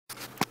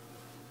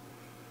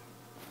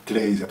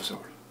Today's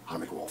episode, how to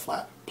make a wall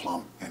flat,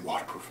 plumb, and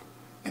waterproof,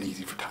 and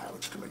easy for tile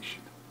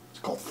installation. It's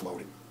called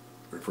floating.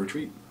 Ready for a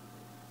treat?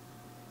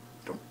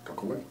 Don't go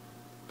away.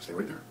 Stay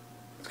right there.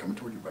 It's coming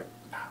toward you right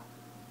now.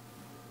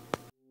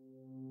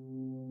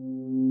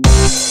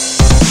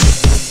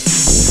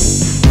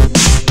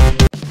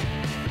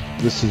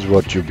 This is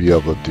what you'll be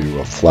able to do,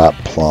 a flat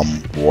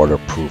plumb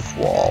waterproof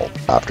wall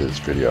after this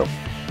video.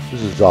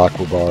 This is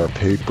Aquabar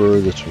paper.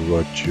 This is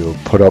what you'll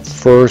put up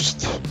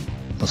first.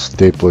 I'll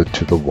staple it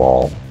to the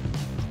wall.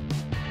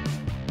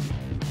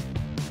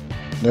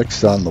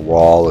 Next on the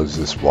wall is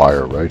this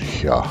wire right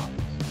here.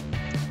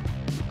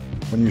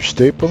 When you're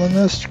stapling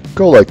this,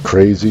 go like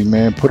crazy,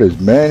 man. Put as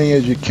many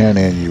as you can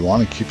in. You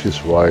want to keep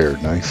this wire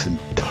nice and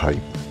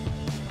tight.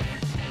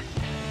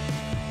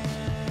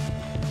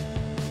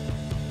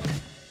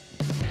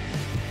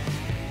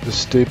 The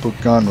staple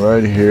gun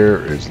right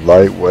here is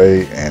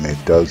lightweight and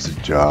it does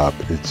the job.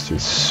 It's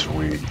just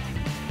sweet.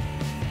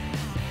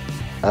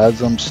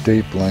 As I'm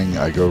stapling,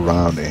 I go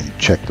around and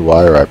check the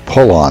wire. I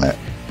pull on it.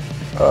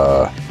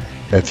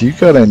 If you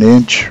got an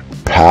inch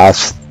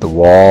past the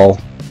wall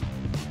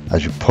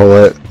as you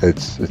pull it,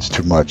 it's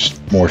too much.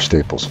 More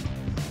staples.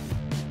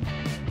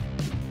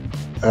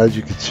 As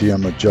you can see,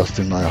 I'm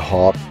adjusting my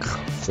hawk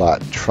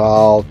flat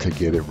trowel to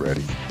get it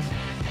ready.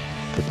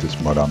 Put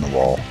this mud on the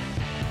wall.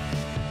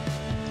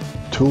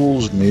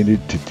 Tools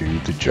needed to do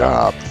the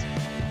job.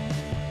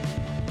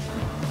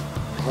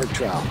 Hard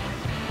trowel.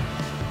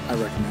 I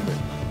recommend it.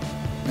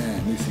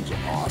 Man, these things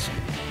are awesome.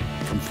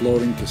 From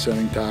floating to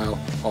setting tile,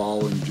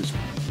 all in just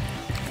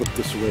flip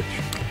the switch,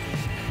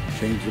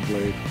 change the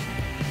blade.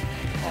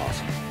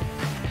 Awesome.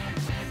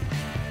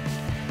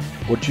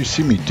 What you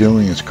see me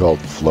doing is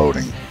called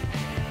floating.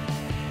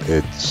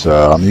 It's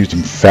I'm using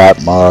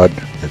fatmud.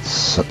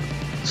 It's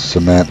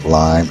cement,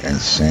 lime, and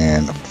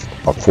sand,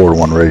 a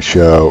 4-to-1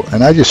 ratio,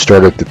 and I just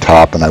start at the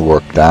top and I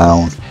work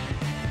down.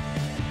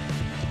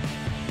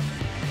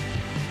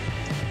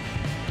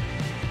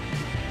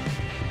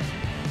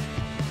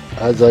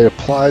 As I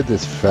apply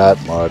this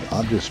fatmud,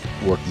 I'm just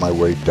working my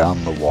way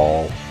down the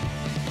wall,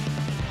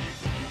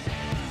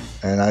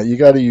 and you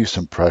got to use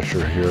some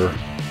pressure here.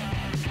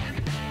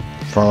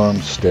 Firm,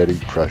 steady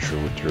pressure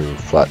with your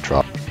flat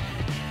trowel.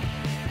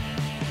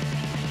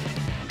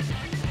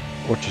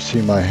 What you see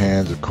in my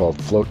hands are called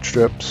float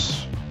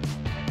strips.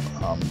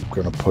 I'm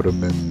going to put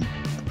them in,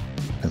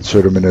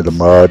 insert them into the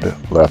mud,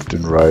 left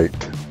and right.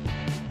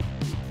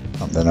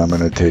 And then I'm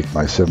going to take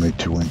my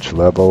 72-inch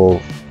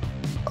level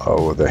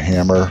with a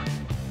hammer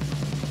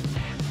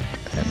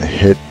and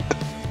hit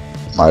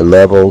my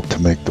level to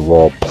make the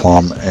wall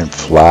plumb and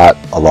flat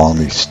along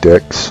these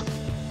sticks.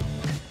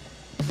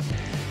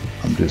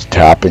 I'm just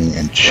tapping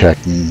and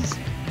checking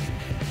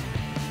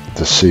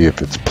to see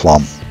if it's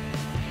plumb.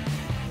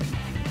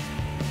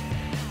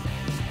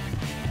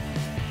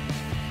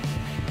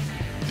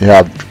 You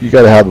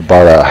got to have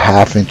about a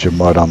 ½ inch of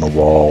mud on the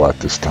wall at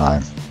this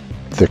time,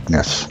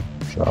 thickness.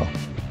 So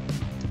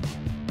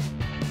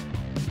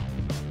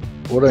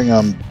what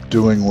I'm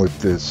doing with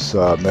this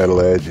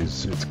metal edge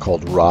is it's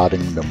called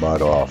rotting the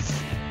mud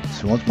off.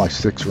 So once my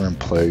sticks are in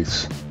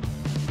place,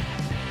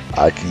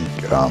 I can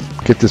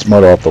get this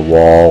mud off the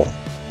wall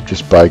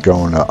just by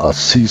going a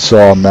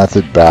seesaw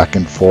method back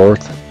and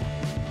forth,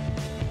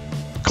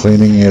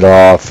 cleaning it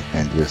off,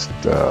 and just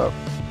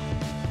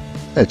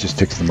it just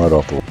takes the mud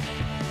off the wall.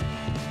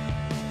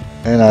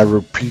 And I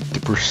repeat the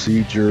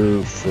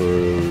procedure for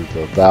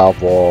the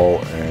valve wall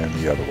and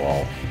the other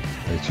wall.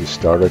 I just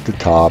start at the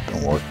top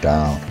and work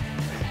down.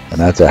 And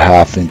that's a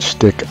 ½ inch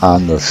stick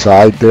on the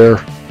side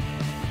there.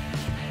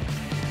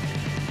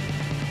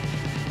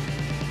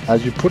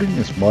 As you're putting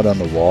this mud on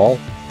the wall,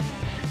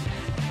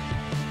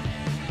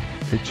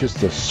 it's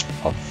just a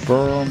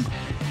firm,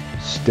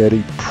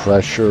 steady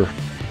pressure.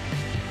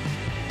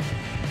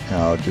 You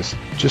know,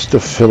 just to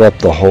fill up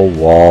the whole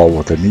wall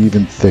with an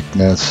even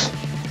thickness.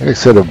 Like I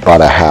said,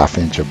 about a ½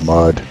 inch of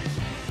mud.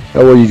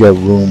 That way you got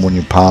room when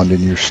you're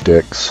pounding your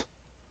sticks.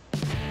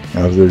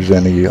 Now, if there's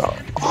any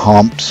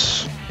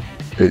humps,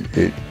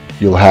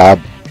 you'll have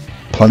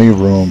plenty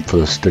of room for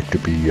the stick to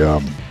be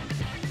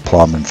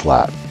plumb and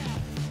flat.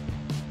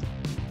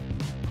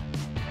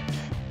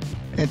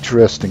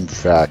 Interesting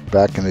fact,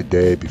 back in the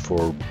day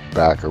before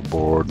backer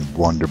board and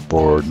wonder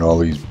board and all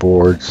these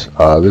boards,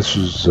 this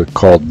was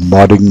called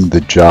mudding the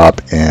job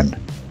in.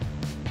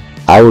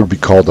 I would be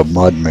called a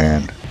mud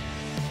man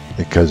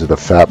because of the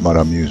fatmud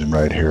I'm using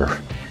right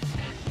here.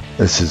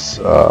 This is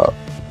the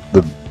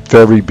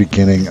very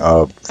beginning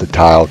of the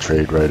tile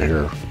trade right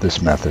here,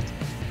 this method.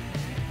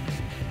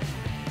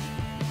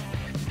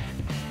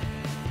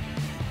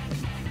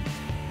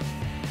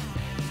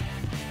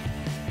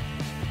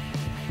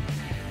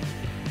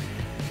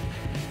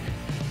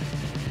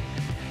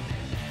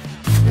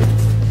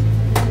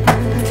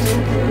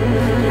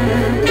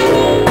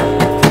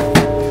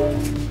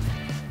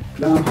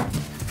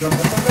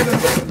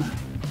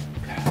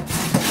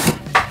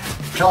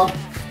 Plum.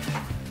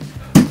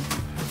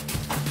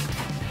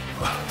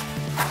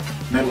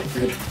 Metal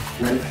edge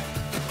ready.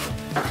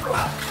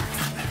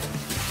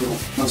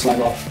 so no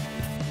slide off.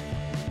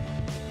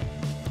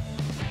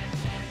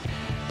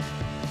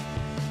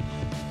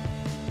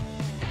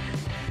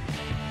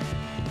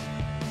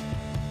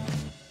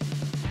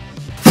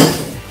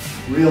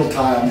 Real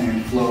tile,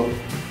 man, float.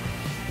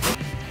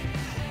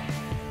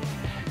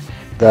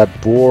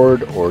 That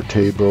board or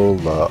table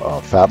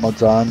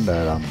fatmud's on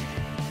that I'm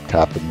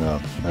tapping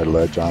the metal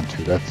edge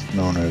onto, that's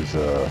known as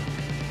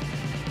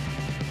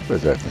what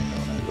is that thing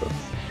known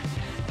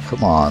as?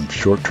 Come on,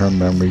 short-term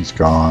memory's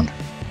gone.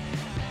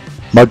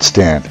 Mud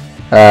stand.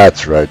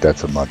 That's right,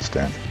 that's a mud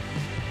stand.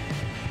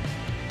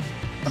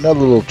 Another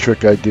little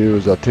trick I do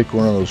is I'll take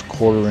one of those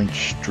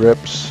 1/4-inch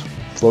strips,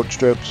 float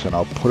strips, and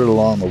I'll put it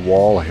along the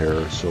wall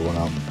here, so when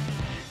I'm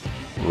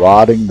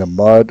rotting the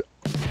mud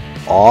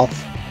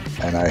off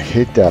and I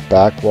hit that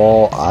back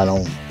wall, I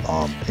don't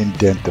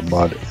indent the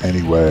mud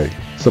anyway.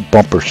 It's a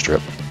bumper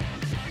strip.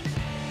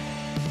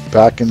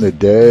 Back in the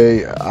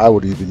day, I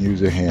would even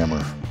use a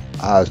hammer.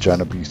 I was trying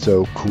to be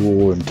so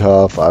cool and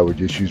tough, I would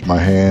just use my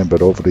hand,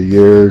 but over the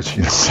years,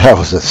 you know, that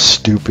was a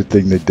stupid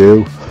thing to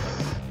do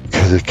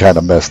because it kind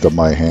of messed up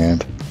my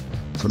hand.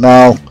 So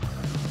now,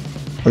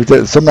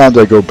 sometimes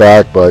I go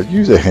back, but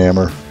use a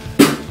hammer.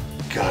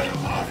 Gotta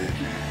love it,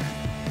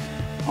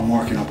 man. I'm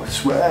working up a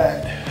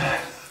sweat.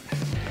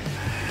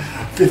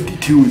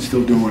 52 and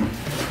still doing it.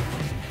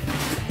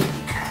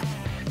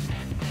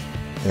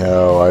 You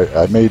know,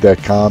 I made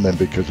that comment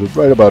because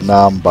right about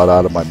now I'm about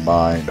out of my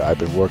mind. I've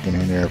been working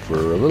in here for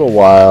a little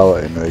while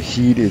and the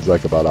heat is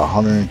like about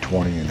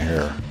 120 in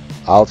here.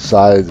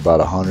 Outside is about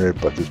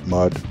 100, but this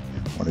mud,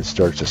 when it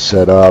starts to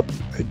set up,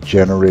 it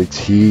generates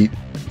heat,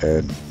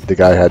 and the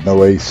guy had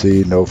no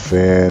AC, no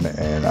fan,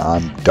 and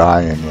I'm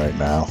dying right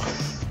now.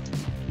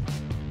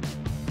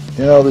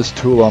 You know, this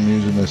tool I'm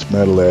using, this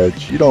metal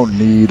edge, you don't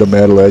need a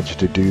metal edge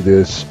to do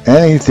this.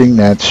 Anything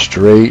that's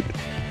straight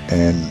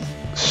and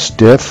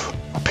stiff,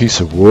 a piece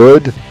of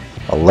wood,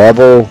 a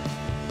level,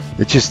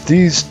 it's just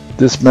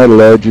this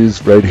metal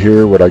edges right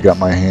here, what I got in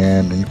my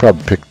hand, and you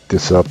probably picked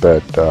this up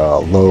at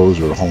Lowe's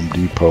or Home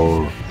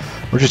Depot,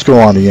 or just go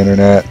on the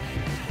internet.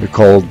 They're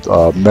called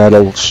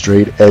metal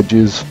straight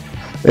edges.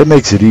 It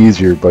makes it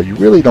easier, but you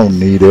really don't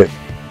need it.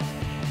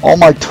 All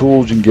my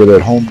tools you can get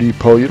at Home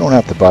Depot. You don't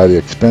have to buy the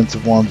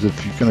expensive ones.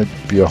 If you're going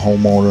to be a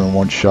homeowner in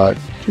one shot,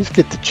 just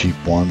get the cheap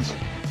ones.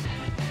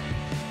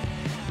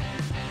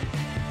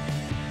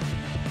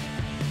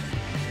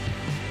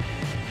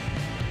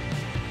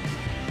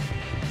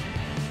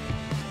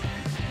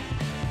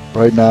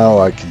 Right now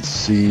I can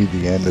see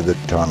the end of the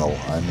tunnel.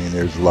 I mean,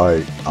 there's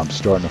light. I'm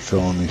starting to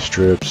fill in these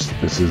strips.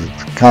 This is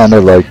kind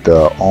of like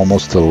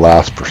almost the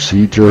last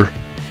procedure.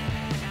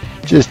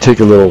 Just take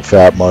a little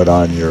fat mud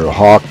on your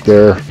hawk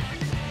there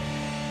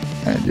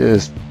and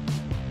just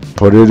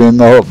put it in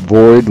the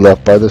void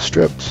left by the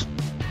strips.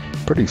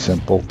 Pretty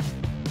simple.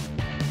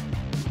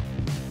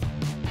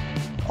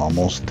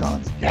 Almost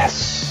done.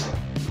 Yes.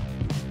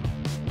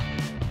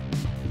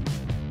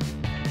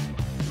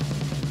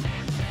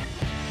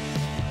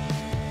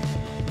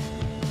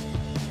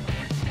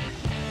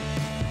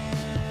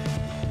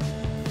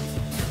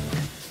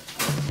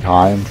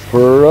 Time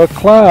for a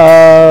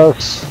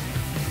class.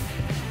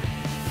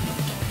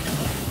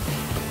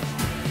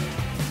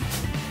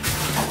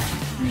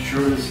 Be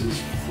sure this is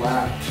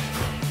flat.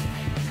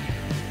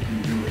 You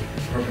do it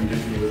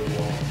perpendicular to the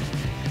wall.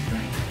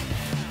 Okay.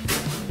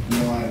 You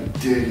don't want to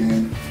dig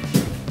in.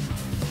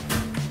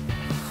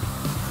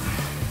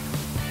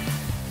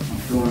 I'm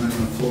filling in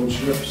the float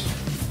strips.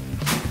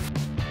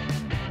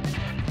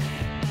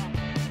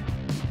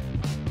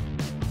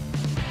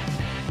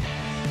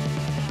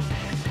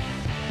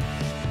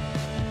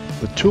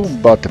 The tool I'm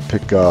about to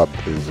pick up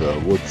is a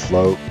wood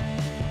float,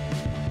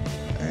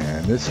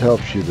 and this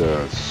helps you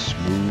to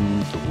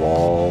smooth the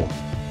wall.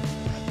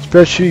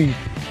 Especially,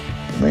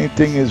 the main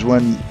thing is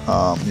when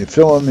you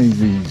fill in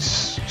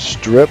these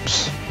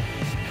strips,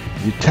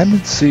 you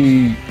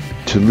tendency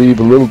to leave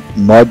a little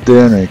mud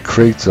there and it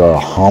creates a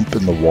hump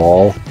in the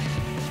wall.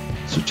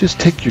 So just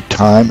take your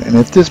time, and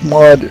if this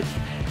mud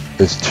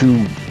is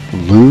too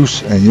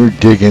loose and you're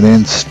digging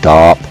in,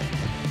 stop.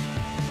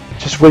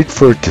 Just wait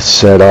for it to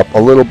set up a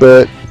little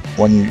bit.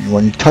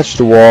 When you touch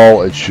the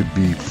wall, it should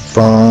be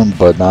firm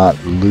but not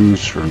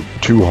loose or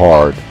too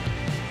hard.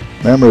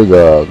 Remember,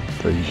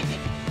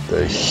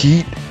 the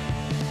heat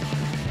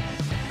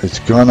is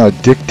gonna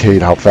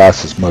dictate how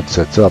fast this mud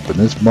sets up, and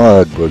this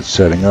mud was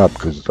setting up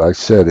because I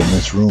said in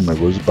this room it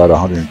was about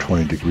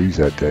 120 degrees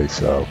that day.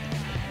 So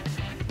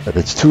if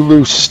it's too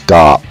loose,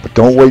 stop, but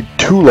don't wait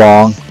too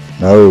long.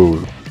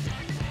 No.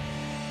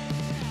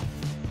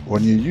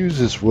 When you use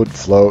this wood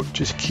float,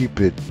 just keep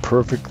it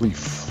perfectly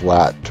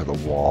flat to the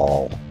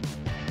wall.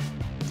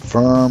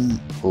 Firm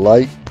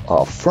light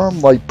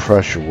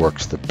pressure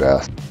works the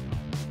best.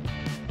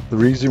 The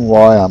reason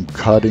why I'm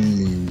cutting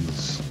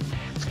these,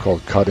 it's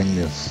called cutting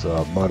this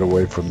mud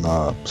away from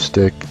the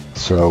stick,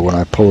 so when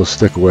I pull the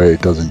stick away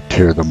it doesn't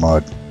tear the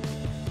mud.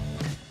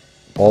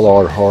 All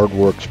our hard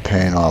work's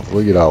paying off.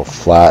 Look at how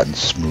flat and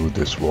smooth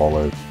this wall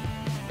is.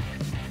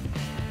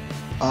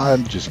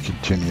 I'm just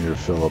continuing to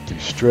fill up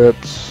these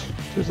strips.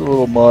 Just a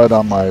little mud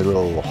on my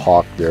little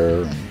hawk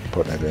there and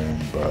putting it in.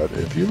 But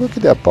if you look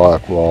at that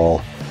block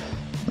wall,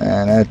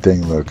 man, that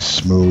thing looks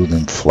smooth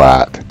and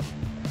flat.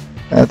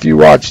 And if you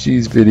watch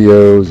these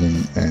videos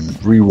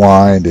and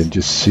rewind and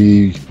just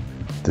see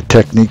the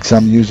techniques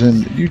I'm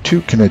using, you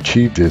too can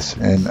achieve this.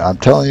 And I'm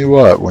telling you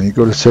what, when you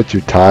go to set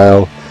your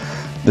tile,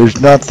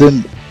 there's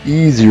nothing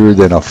easier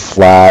than a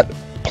flat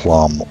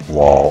plumb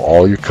wall.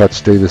 All your cuts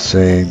stay the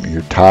same.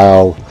 Your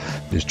tile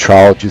is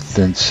trowel your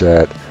thin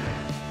set,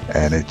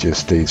 and it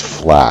just stays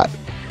flat.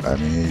 I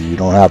mean, you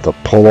don't have to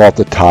pull off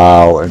the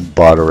tile and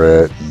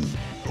butter it. And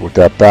with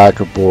that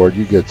backer board,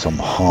 you get some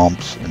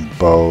humps and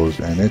bows,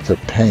 and it's a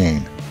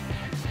pain.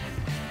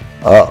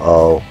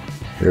 Uh-oh,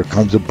 here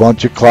comes a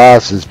bunch of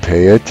classes.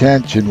 Pay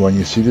attention when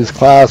you see this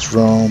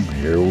classroom.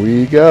 Here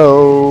we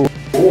go.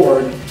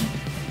 Board,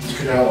 you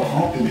could have a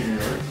hump in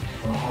here,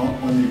 a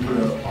hump when you put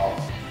a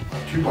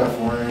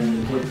 2x4 in,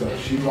 you put the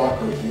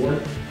sheetrock or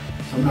board.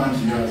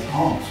 Sometimes you have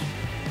humps.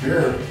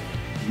 Here,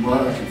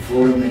 mud, I can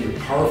float it and make it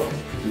perfect.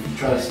 Because if you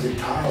try to stick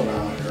tile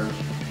down here,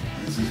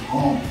 and it's this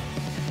hump,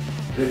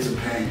 it's a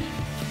pain,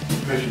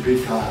 especially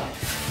big tile.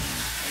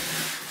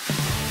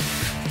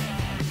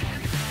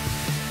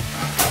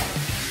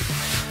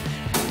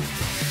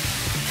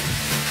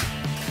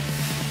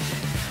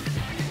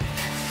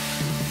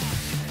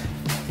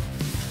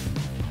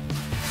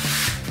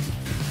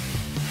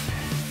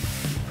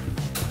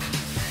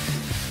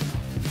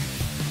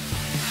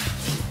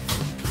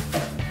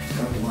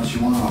 Unless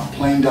you want to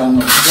plane down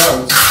those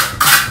studs.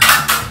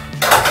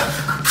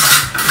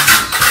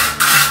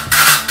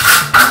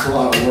 That's a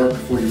lot of work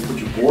before you put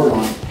your board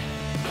on.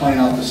 Plane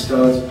out the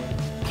studs,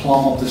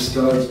 plumb up the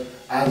studs,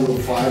 add a little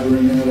fiber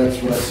in there.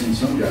 That's what I've seen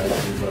some guys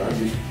do, but I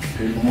just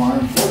take them wire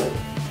and fold it.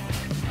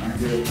 I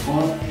get it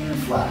plumb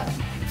and flat.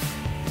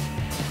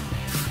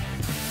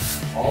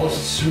 All this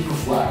is super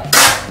flat.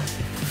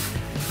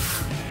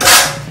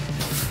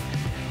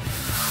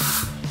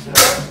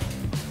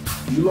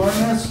 So, you learn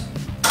this?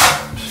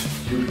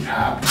 You'll be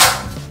happy.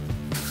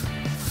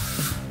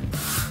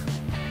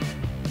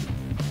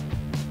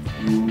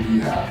 You will be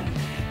happy.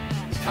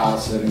 It's tile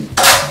setting.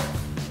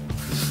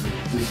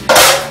 This is the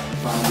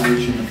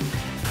foundation.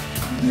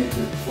 You make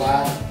it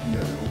flat, you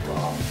have no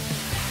problem.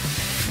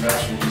 The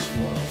rest will just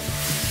flow.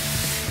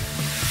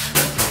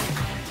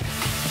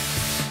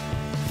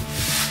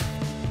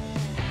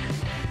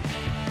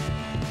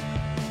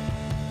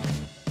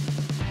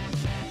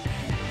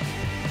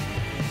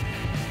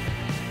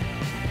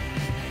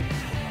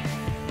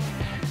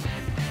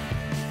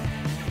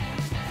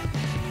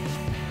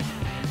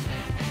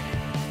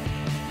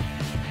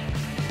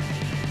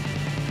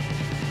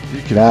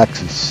 You can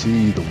actually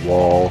see the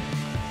wall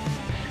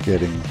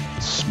getting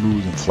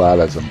smooth and flat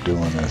as I'm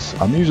doing this.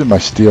 I'm using my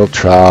steel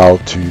trowel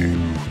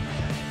to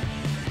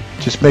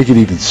just make it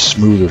even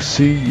smoother.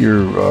 See,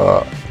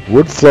 your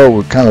wood flow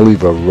would kind of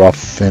leave a rough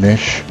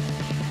finish.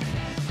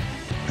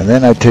 And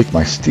then I take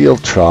my steel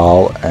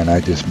trowel and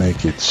I just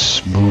make it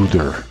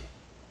smoother.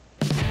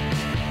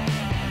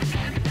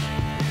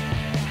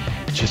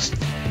 Just,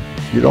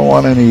 you don't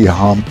want any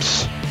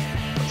humps.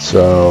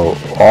 So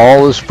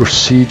all this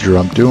procedure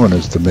I'm doing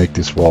is to make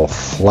this wall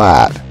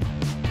flat.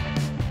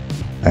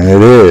 And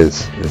it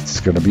is. It's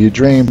going to be a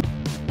dream.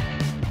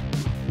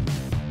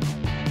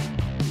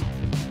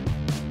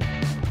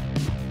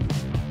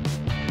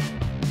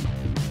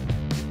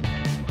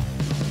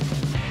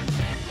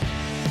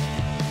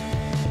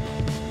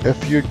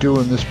 If you're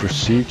doing this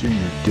procedure and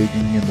you're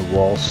digging in the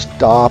wall,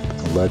 stop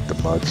and let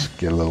the muds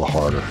get a little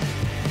harder.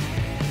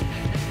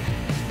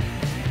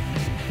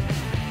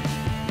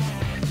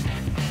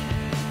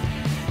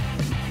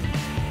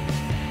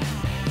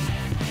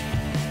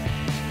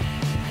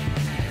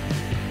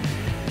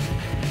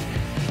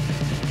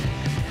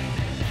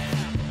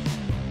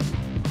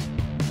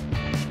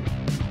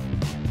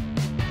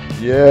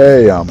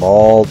 Yay, I'm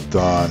all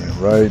done. And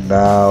right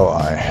now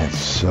I am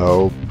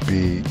so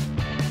beat.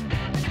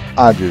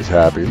 I'm just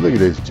happy. Look at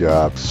this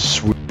job.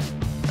 Sweet.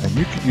 And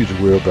you could use a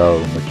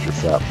wheelbarrow to mix your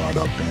fat mud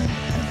up in.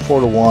 And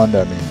 4 to 1,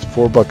 that means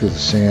 4 buckets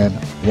of sand,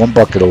 1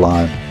 bucket of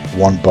lime,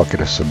 1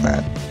 bucket of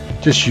cement.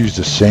 Just use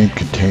the same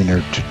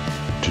container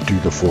to do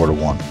the 4 to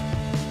 1.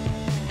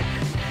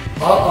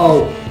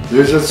 Uh-oh,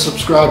 there's a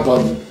subscribe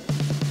button.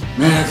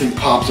 Man, that thing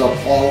pops up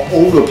all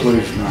over the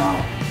place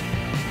now.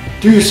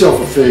 Do yourself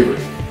a favor.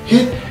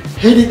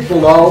 Hit it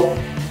below.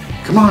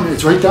 Come on,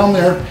 it's right down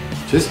there.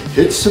 Just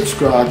hit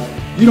subscribe.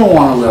 You don't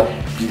want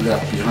to be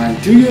left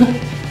behind, do you?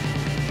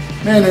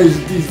 Man,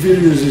 these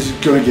videos is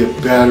going to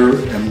get better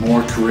and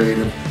more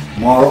creative,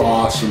 more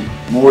awesome,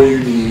 more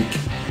unique,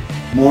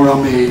 more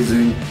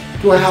amazing.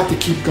 Do I have to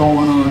keep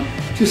going on?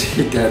 Just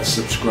hit that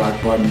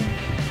subscribe button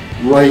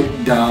right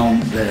down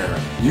there.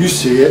 You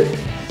see it.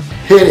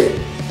 Hit it.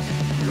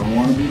 You don't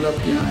want to be left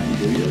behind,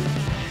 do you?